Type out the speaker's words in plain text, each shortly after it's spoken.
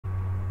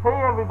Hey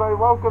everybody,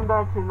 welcome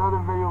back to another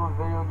video with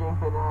Video Game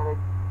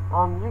Fanatic.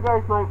 You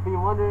guys might be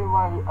wondering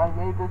why I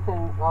made this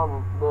thing,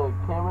 the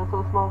camera so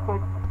small quick.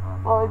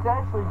 Well, it's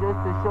actually just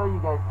to show you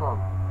guys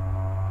something.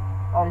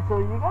 Alright, so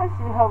you guys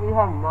see how we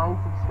have 9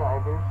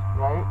 subscribers,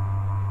 right?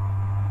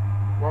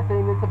 Not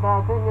saying it's a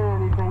bad thing or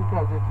anything,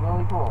 because it's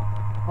really cool.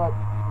 But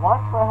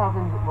watch what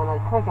happens when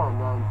I click on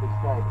 9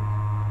 subscribers.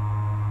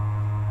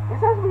 It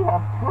says we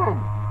have 10.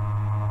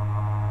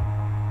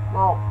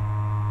 Now,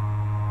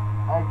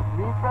 I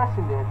refreshed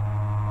it,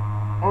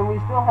 and we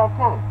still have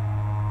 10.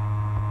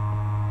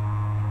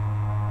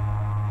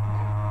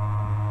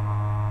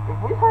 If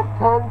we have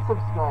 10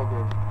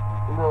 subscribers,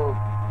 and the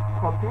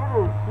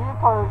computer here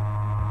part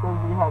says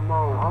we have 9,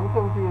 I'm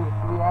confused.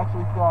 Do we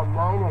actually still have 9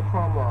 or 10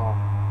 now?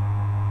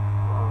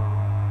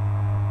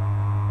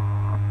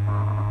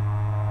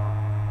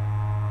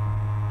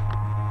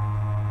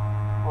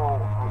 Well,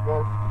 I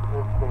guess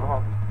if they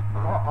have...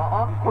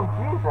 I'm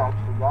confused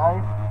actually,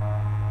 guys.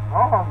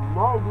 I have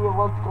no idea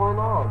what's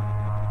going on.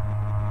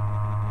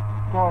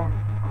 Guys,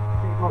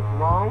 see, look,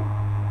 9.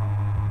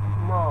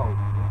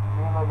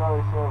 Me and my brother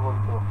share one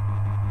too.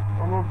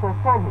 And it says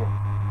 10 here.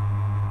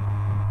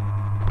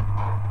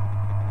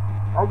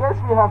 I guess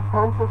we have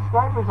 10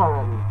 subscribers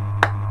already.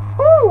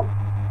 Woo!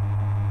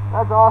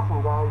 That's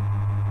awesome, guys.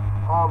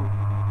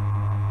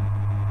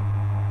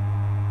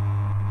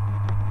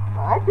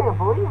 I can't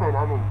believe it.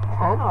 I mean,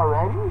 10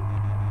 already?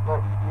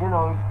 But, you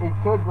know, it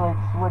could, like,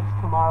 switch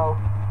tomorrow.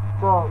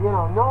 So, you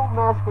know, no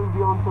mask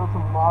reveal until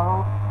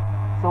tomorrow.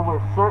 So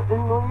we're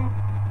certainly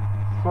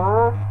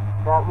sure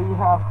that we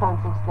have 10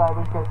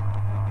 subscribers, because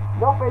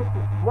no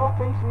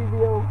face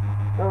reveal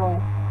early.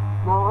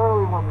 No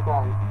early ones,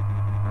 guys.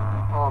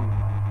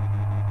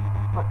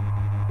 But,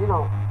 you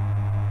know,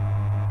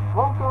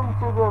 welcome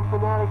to the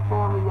Fanatic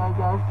family, I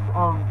guess.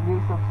 New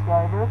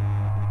subscriber.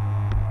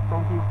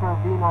 Thank you for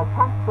being our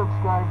 10th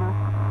subscriber.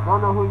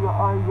 Don't know who you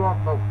are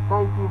yet, but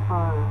thank you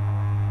for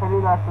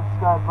hitting that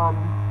subscribe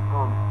button.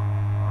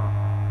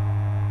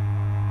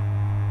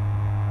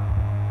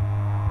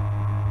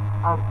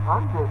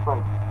 I'm just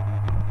like,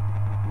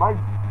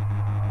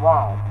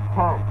 wow,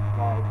 10,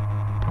 guys.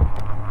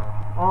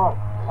 Now look,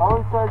 all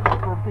it says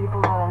for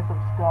people that are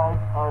subscribed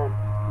are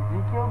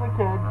Ezekiel the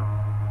Kid.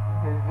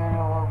 His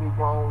video will be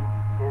down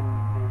in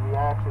the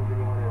reaction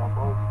video when it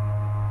uploads.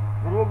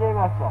 Video Game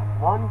XX,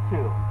 1,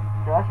 2.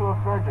 Joshua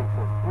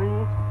Fredrickson, 3.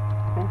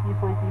 Pinky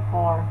Flinky,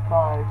 4,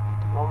 5.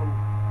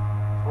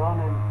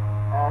 Ronan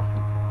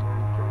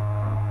Ashmanshire.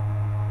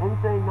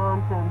 Insane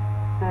Nonsense,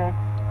 6,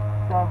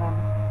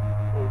 7.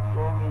 Is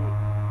Jeremy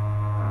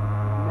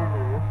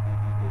Minner,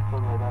 or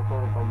something like that,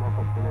 sorry if I mess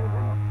up the name,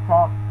 and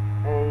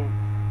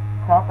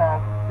Top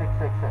App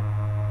 666.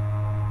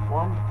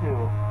 1, 2.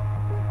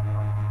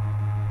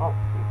 Oh,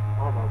 shoot,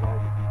 I know,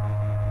 guys.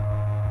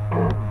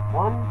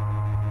 1,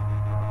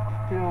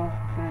 2,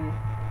 3,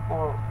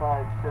 4,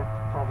 5, 6,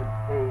 7,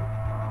 8.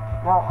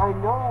 Now, I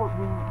know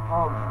the,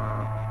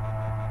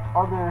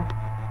 other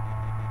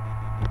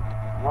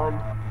one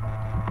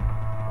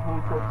who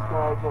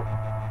subscribed, but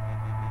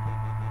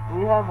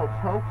we have a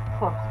 10th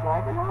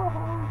subscriber now?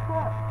 Holy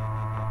crap.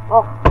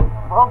 Well,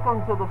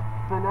 welcome to the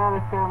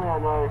Fanatic family. I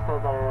know I said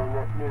that I'm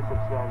a new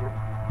subscriber.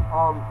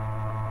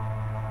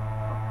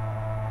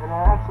 And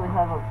I actually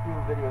have a few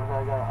videos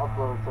I gotta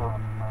upload, so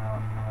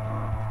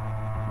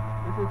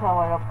this is how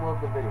I upload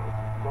the videos.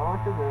 Go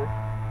into this,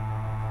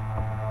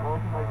 go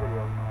into my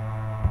videos,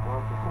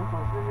 go into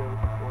Simple's videos,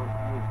 go into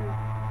YouTube.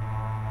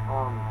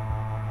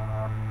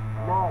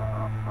 Now,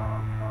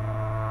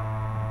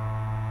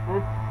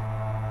 this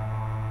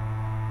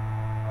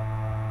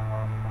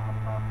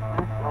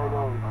I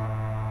know is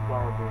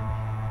garbage.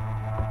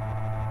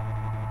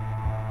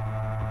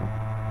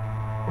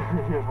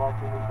 You're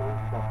watching me doing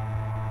stuff.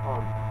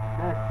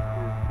 This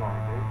is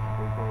garbage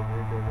because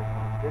it doesn't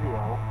have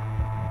video.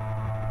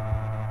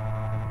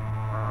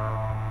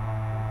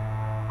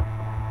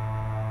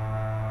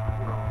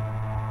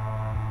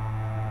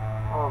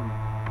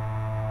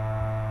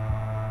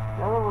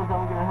 The other ones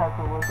I'm gonna have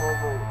to look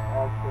over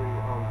actually,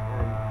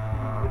 and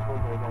see which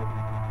ones I got.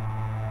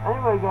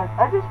 Anyway, guys,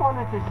 I just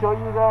wanted to show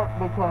you that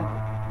because,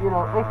 you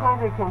know, it kind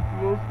of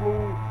confused me,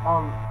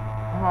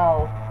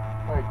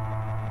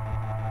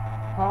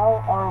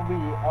 how are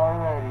we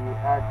already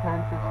at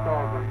 10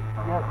 subscribers,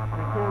 yet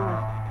the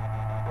camera,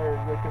 or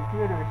the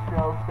computer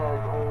still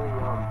says only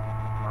 9.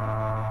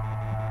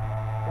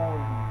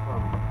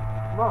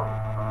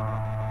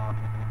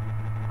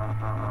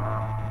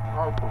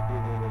 That's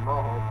confusing in my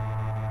head.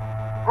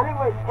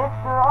 Anyway, if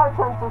there are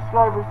 10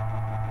 subscribers,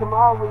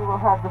 tomorrow we will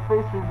have the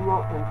face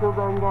reveal. Until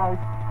then, guys,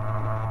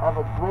 have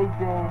a great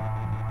day,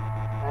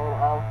 and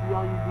I'll see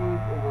all you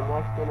dudes in the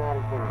next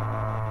Fanatic video.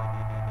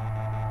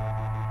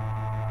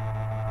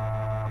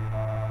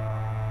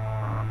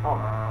 Oh,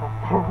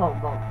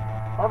 hold on.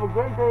 Have a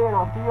great day, and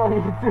I'll see all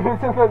you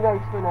dudes in the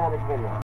next Fanatic video.